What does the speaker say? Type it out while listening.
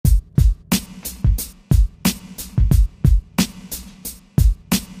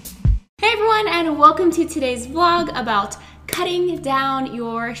everyone, and welcome to today's vlog about cutting down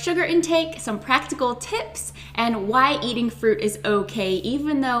your sugar intake, some practical tips, and why eating fruit is okay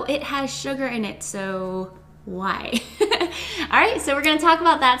even though it has sugar in it, so why? Alright, so we're going to talk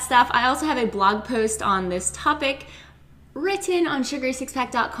about that stuff. I also have a blog post on this topic written on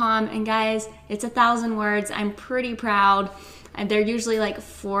sugarysixpack.com, and guys, it's 1,000 words. I'm pretty proud, and they're usually like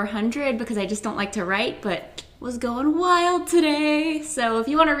 400 because I just don't like to write, but was going wild today. So if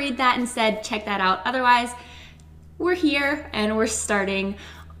you want to read that instead, check that out. Otherwise, we're here and we're starting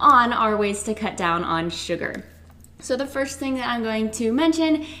on our ways to cut down on sugar. So the first thing that I'm going to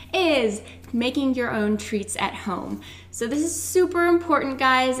mention is making your own treats at home. So this is super important,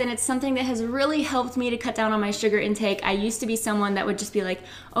 guys, and it's something that has really helped me to cut down on my sugar intake. I used to be someone that would just be like,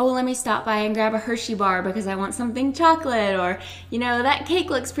 oh, let me stop by and grab a Hershey bar because I want something chocolate, or, you know, that cake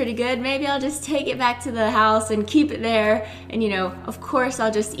looks pretty good. Maybe I'll just take it back to the house and keep it there. And, you know, of course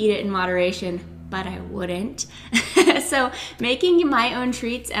I'll just eat it in moderation, but I wouldn't. So making my own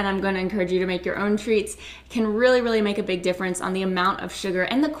treats, and I'm going to encourage you to make your own treats, can really make a big difference on the amount of sugar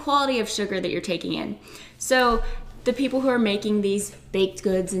and the quality of sugar that you're taking in. So the people who are making these baked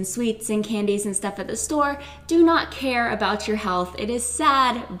goods and sweets and candies and stuff at the store do not care about your health. It is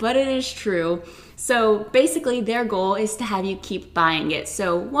sad, but it is true. So basically their goal is to have you keep buying it.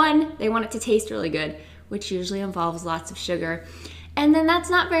 So one, they want it to taste really good, which usually involves lots of sugar. And then that's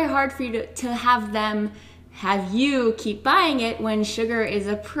not very hard for you to have you keep buying it when sugar is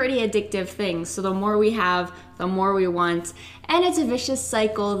a pretty addictive thing. So the more we have, the more we want. And it's a vicious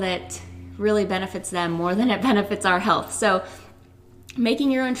cycle that really benefits them more than it benefits our health. So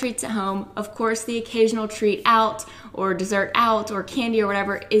making your own treats at home, of course, the occasional treat out or dessert out or candy or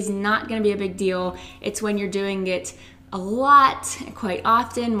whatever is not going to be a big deal. It's when you're doing it a lot, quite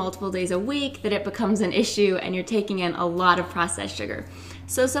often, multiple days a week, that it becomes an issue and you're taking in a lot of processed sugar.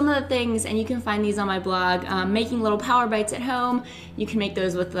 So some of the things, and you can find these on my blog, making little power bites at home. You can make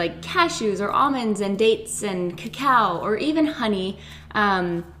those with like cashews or almonds and dates and cacao or even honey.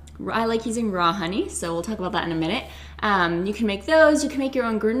 I like using raw honey, so we'll talk about that in a minute. You can make those, you can make your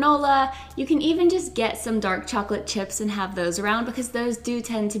own granola, you can even just get some dark chocolate chips and have those around because those do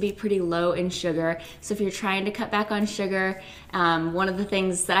tend to be pretty low in sugar. So if you're trying to cut back on sugar, one of the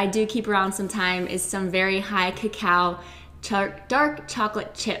things that I do keep around sometime is some very high cacao dark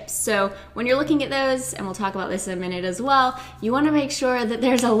chocolate chips. So when you're looking at those, and we'll talk about this in a minute as well, you want to make sure that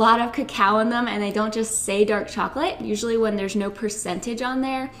there's a lot of cacao in them and they don't just say dark chocolate. Usually when there's no percentage on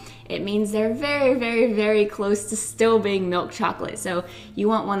there, it means they're very close to still being milk chocolate. So you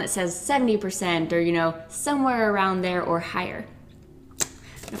want one that says 70% or, you know, somewhere around there or higher.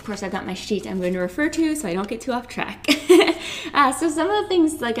 Of course, I've got my sheet I'm going to refer to so I don't get too off track. So some of the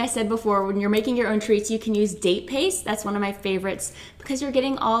things, like I said before, when you're making your own treats, you can use date paste. That's one of my favorites because you're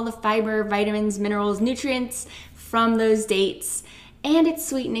getting all the fiber, vitamins, minerals, nutrients from those dates, and it's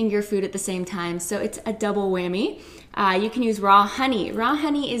sweetening your food at the same time. So it's a double whammy. You can use raw honey. Raw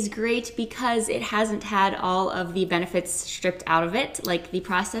honey is great because it hasn't had all of the benefits stripped out of it, like the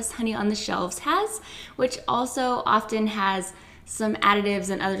processed honey on the shelves has, which also often has some additives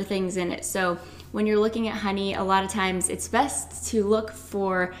and other things in it. So when you're looking at honey, a lot of times it's best to look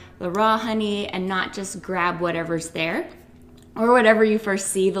for the raw honey and not just grab whatever's there or whatever you first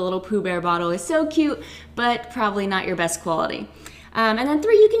see. The little Pooh Bear bottle is so cute, but probably not your best quality. And then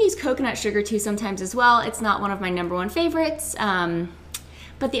 3, you can use coconut sugar too sometimes as well. It's not one of my #1 favorites,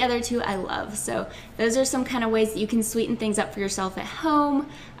 but the other 2 I love. So those are some kind of ways that you can sweeten things up for yourself at home.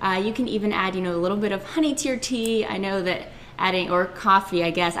 You can even add, you know, a little bit of honey to your tea. I know that adding, or coffee,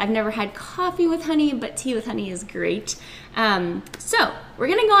 I guess. I've never had coffee with honey, but tea with honey is great. So we're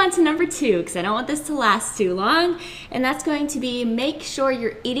gonna go on to number 2 because I don't want this to last too long, and that's going to be make sure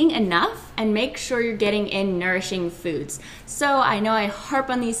you're eating enough and make sure you're getting in nourishing foods. So I know I harp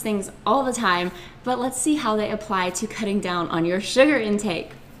on these things all the time, but let's see how they apply to cutting down on your sugar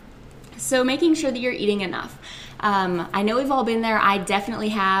intake. So making sure that you're eating enough. I know we've all been there. I definitely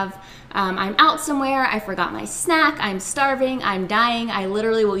have. I'm out somewhere, I forgot my snack, I'm starving, I'm dying, I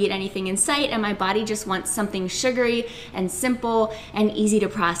literally will eat anything in sight, and my body just wants something sugary and simple and easy to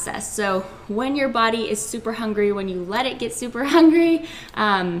process. So when your body is super hungry, when you let it get super hungry,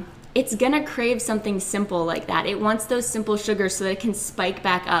 it's gonna crave something simple like that. It wants those simple sugars so that it can spike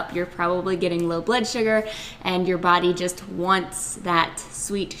back up. You're probably getting low blood sugar and your body just wants that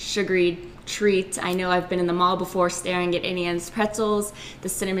sweet, sugary treat. I know I've been in the mall before staring at Annie Ann's pretzels, the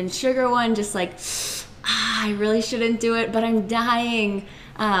cinnamon sugar one, just like, I really shouldn't do it, but I'm dying.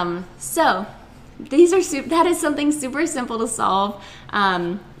 So that is something super simple to solve.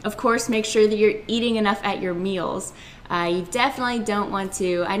 Of course, make sure that you're eating enough at your meals. You definitely don't want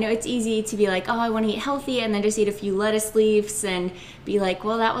to. I know it's easy to be like, oh, I want to eat healthy, and then just eat a few lettuce leaves and be like,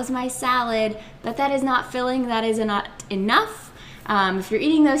 well, that was my salad. But that is not filling. That is not enough. If you're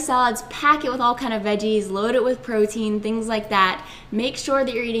eating those salads, pack it with all kind of veggies, load it with protein, things like that. Make sure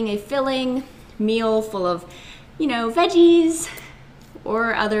that you're eating a filling meal full of, veggies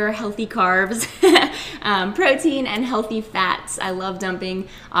or other healthy carbs, protein and healthy fats. I love dumping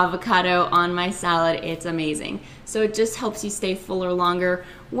avocado on my salad. It's amazing. So it just helps you stay fuller longer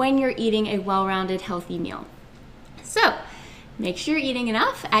when you're eating a well-rounded, healthy meal. So make sure you're eating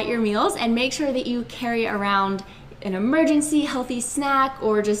enough at your meals, and make sure that you carry around an emergency healthy snack,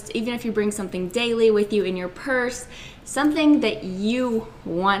 or just even if you bring something daily with you in your purse, something that you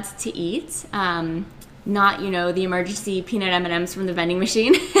want to eat. Not, the emergency peanut M&Ms from the vending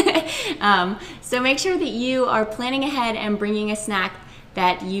machine. So make sure that you are planning ahead and bringing a snack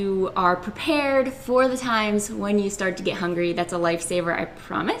that you are prepared for the times when you start to get hungry. That's a lifesaver, I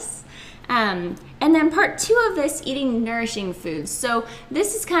promise. And then part 2 of this, eating nourishing foods. So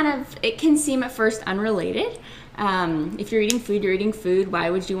this is it can seem at first unrelated. If you're eating food, you're eating food. Why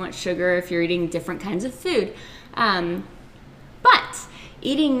would you want sugar if you're eating different kinds of food? But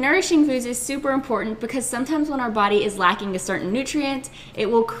eating nourishing foods is super important, because sometimes when our body is lacking a certain nutrient, it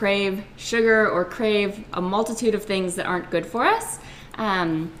will crave sugar or crave a multitude of things that aren't good for us.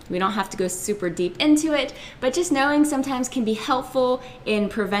 We don't have to go super deep into it, but just knowing sometimes can be helpful in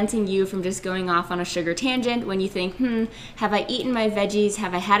preventing you from just going off on a sugar tangent when you think, have I eaten my veggies?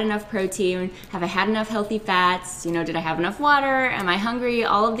 Have I had enough protein? Have I had enough healthy fats? Did I have enough water? Am I hungry?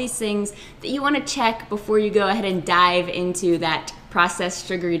 All of these things that you want to check before you go ahead and dive into that processed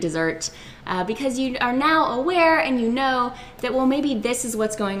sugary dessert, because you are now aware and you know that, well, maybe this is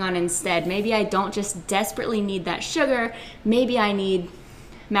what's going on instead. Maybe I don't just desperately need that sugar. Maybe I need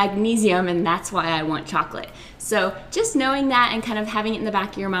magnesium, and that's why I want chocolate. So just knowing that and kind of having it in the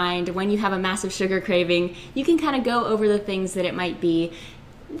back of your mind when you have a massive sugar craving, you can kind of go over the things that it might be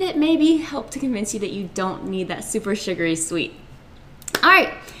that maybe help to convince you that you don't need that super sugary sweet. All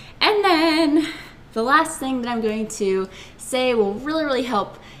right, and then the last thing that I'm going to say will really, really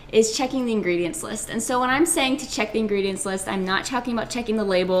help is checking the ingredients list. And so when I'm saying to check the ingredients list, I'm not talking about checking the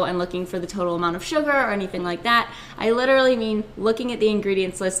label and looking for the total amount of sugar or anything like that. I literally mean looking at the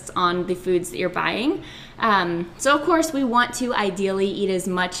ingredients lists on the foods that you're buying. So of course we want to ideally eat as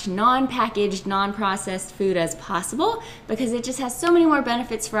much non-packaged, non-processed food as possible, because it just has so many more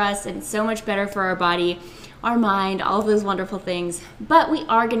benefits for us and it's so much better for our body, our mind, all of those wonderful things. But we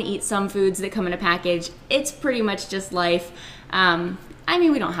are going to eat some foods that come in a package. It's pretty much just life.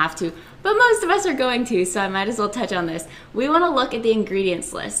 We don't have to, but most of us are going to, so I might as well touch on this. We want to look at the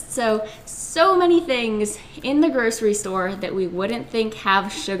ingredients list. So many things in the grocery store that we wouldn't think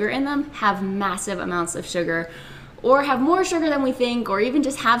have sugar in them have massive amounts of sugar, or have more sugar than we think, or even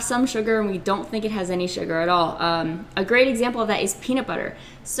just have some sugar and we don't think it has any sugar at all. A great example of that is peanut butter.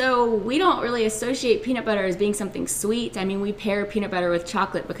 So we don't really associate peanut butter as being something sweet. We pair peanut butter with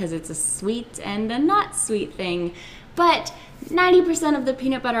chocolate because it's a sweet and a not sweet thing, but 90% of the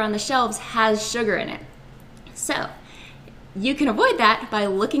peanut butter on the shelves has sugar in it. So you can avoid that by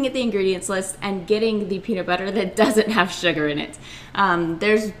looking at the ingredients list and getting the peanut butter that doesn't have sugar in it.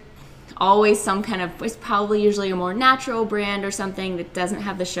 There's always some it's probably usually a more natural brand or something that doesn't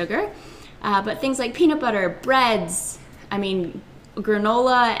have the sugar. But things like peanut butter, breads,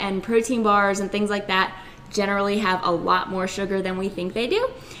 granola and protein bars and things like that generally have a lot more sugar than we think they do.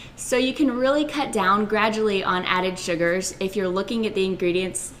 So you can really cut down gradually on added sugars if you're looking at the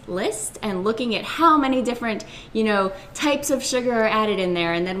ingredients list and looking at how many different, types of sugar are added in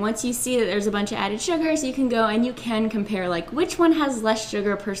there. And then once you see that there's a bunch of added sugars, you can go and you can compare which one has less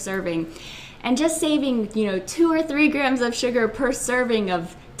sugar per serving. And just saving, 2 or 3 grams of sugar per serving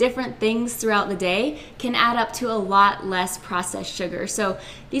of different things throughout the day can add up to a lot less processed sugar. So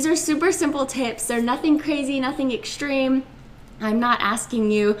these are super simple tips. They're nothing crazy, nothing extreme. I'm not asking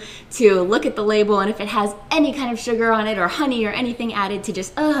you to look at the label and if it has any kind of sugar on it or honey or anything added to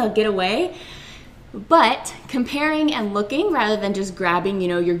just, get away. But comparing and looking rather than just grabbing,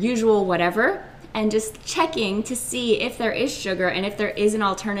 your usual whatever, and just checking to see if there is sugar and if there is an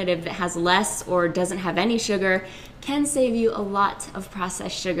alternative that has less or doesn't have any sugar can save you a lot of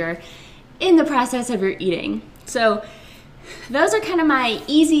processed sugar in the process of your eating. So those are kind of my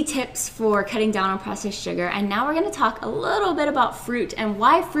easy tips for cutting down on processed sugar. And now we're going to talk a little bit about fruit and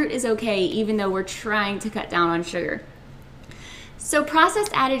why fruit is okay even though we're trying to cut down on sugar. So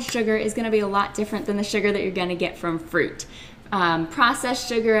processed added sugar is going to be a lot different than the sugar that you're going to get from fruit. Processed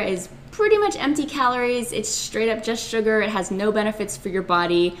sugar is pretty much empty calories. It's straight up just sugar. It has no benefits for your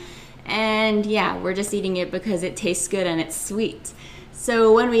body. And yeah, we're just eating it because it tastes good and it's sweet.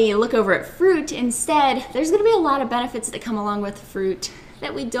 So when we look over at fruit instead, there's gonna be a lot of benefits that come along with fruit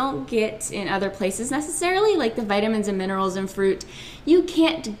that we don't get in other places necessarily, like the vitamins and minerals in fruit. You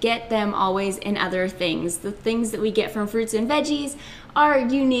can't get them always in other things. The things that we get from fruits and veggies are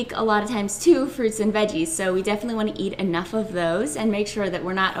unique a lot of times to fruits and veggies, so we definitely want to eat enough of those and make sure that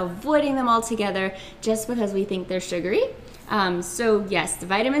we're not avoiding them altogether just because we think they're sugary. So yes, the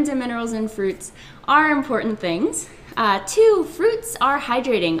vitamins and minerals in fruits are important things. 2, fruits are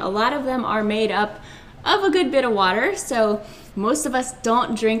hydrating. A lot of them are made up of a good bit of water, so most of us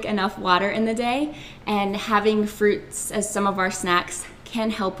don't drink enough water in the day, and having fruits as some of our snacks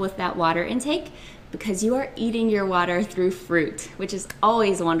can help with that water intake because you are eating your water through fruit, which is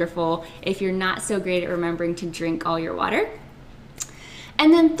always wonderful if you're not so great at remembering to drink all your water.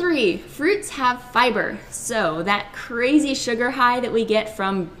 And then 3, fruits have fiber. So that crazy sugar high that we get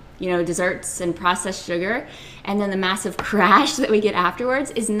from desserts and processed sugar, and then the massive crash that we get afterwards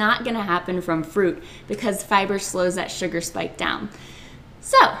is not gonna happen from fruit because fiber slows that sugar spike down.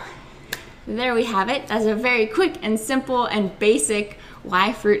 So there we have it. That's a very quick and simple and basic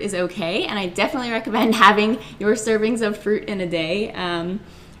why fruit is okay, and I definitely recommend having your servings of fruit in a day, and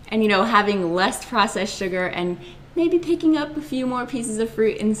having less processed sugar and maybe picking up a few more pieces of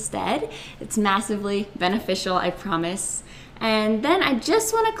fruit instead. It's massively beneficial, I promise. And then I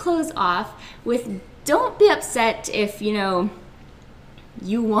just want to close off with, don't be upset if you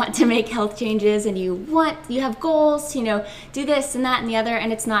want to make health changes and you have goals, do this and that and the other,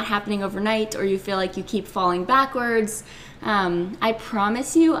 and it's not happening overnight, or you feel like you keep falling backwards. I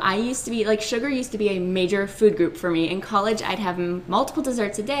promise you, sugar used to be a major food group for me. In college, I'd have multiple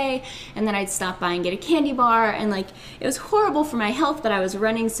desserts a day, and then I'd stop by and get a candy bar, and it was horrible for my health, but I was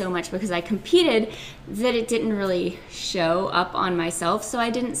running so much because I competed that it didn't really show up on myself, so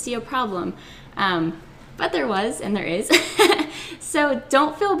I didn't see a problem. But there was, and there is. So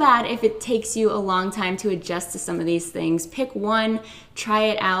don't feel bad if it takes you a long time to adjust to some of these things. Pick one, try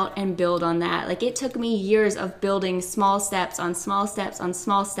it out, and build on that. It took me years of building small steps on small steps on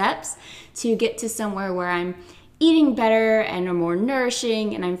small steps to get to somewhere where I'm eating better and are more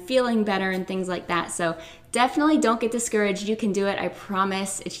nourishing and I'm feeling better and things like that. So definitely don't get discouraged. You can do it, I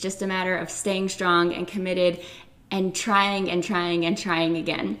promise. It's just a matter of staying strong and committed and trying and trying and trying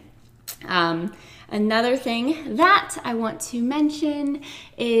again. Another thing that I want to mention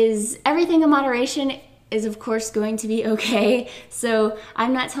is everything in moderation is of course going to be okay. So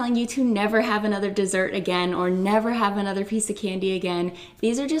I'm not telling you to never have another dessert again or never have another piece of candy again.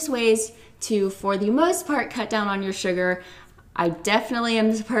 These are just ways to, for the most part, cut down on your sugar. I definitely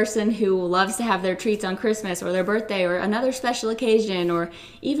am the person who loves to have their treats on Christmas or their birthday or another special occasion, or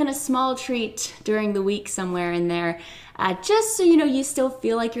even a small treat during the week somewhere in there, just so you still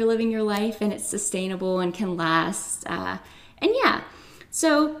feel like you're living your life and it's sustainable and can last. And yeah,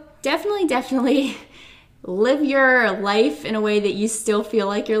 so definitely live your life in a way that you still feel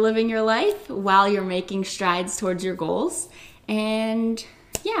like you're living your life while you're making strides towards your goals. And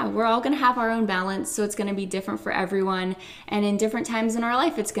yeah, we're all going to have our own balance, so it's going to be different for everyone, and in different times in our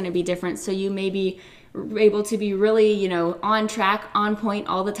life it's going to be different. So you may be able to be really on track, on point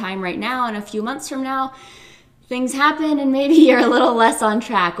all the time right now, and a few months from now things happen and maybe you're a little less on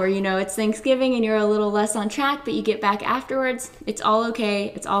track, or it's Thanksgiving and you're a little less on track, but you get back afterwards. It's all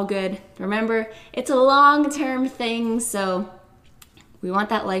okay, it's all good. Remember, it's a long-term thing, so we want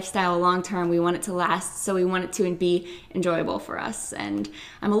that lifestyle long term. We want it to last, so we want it to be enjoyable for us. And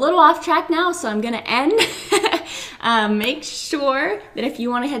I'm a little off track now, so I'm gonna end. Make sure that if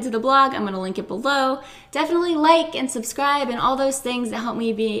you want to head to the blog, I'm gonna link it below. Definitely like and subscribe and all those things that help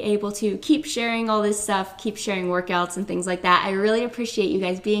me be able to keep sharing all this stuff, keep sharing workouts and things like that. I really appreciate you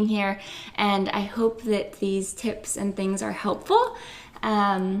guys being here, and I hope that these tips and things are helpful.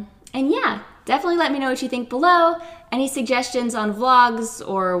 And yeah, definitely let me know what you think below. Any suggestions on vlogs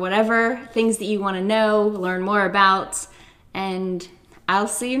or whatever, things that you want to know, learn more about, and I'll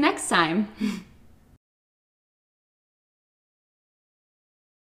see you next time.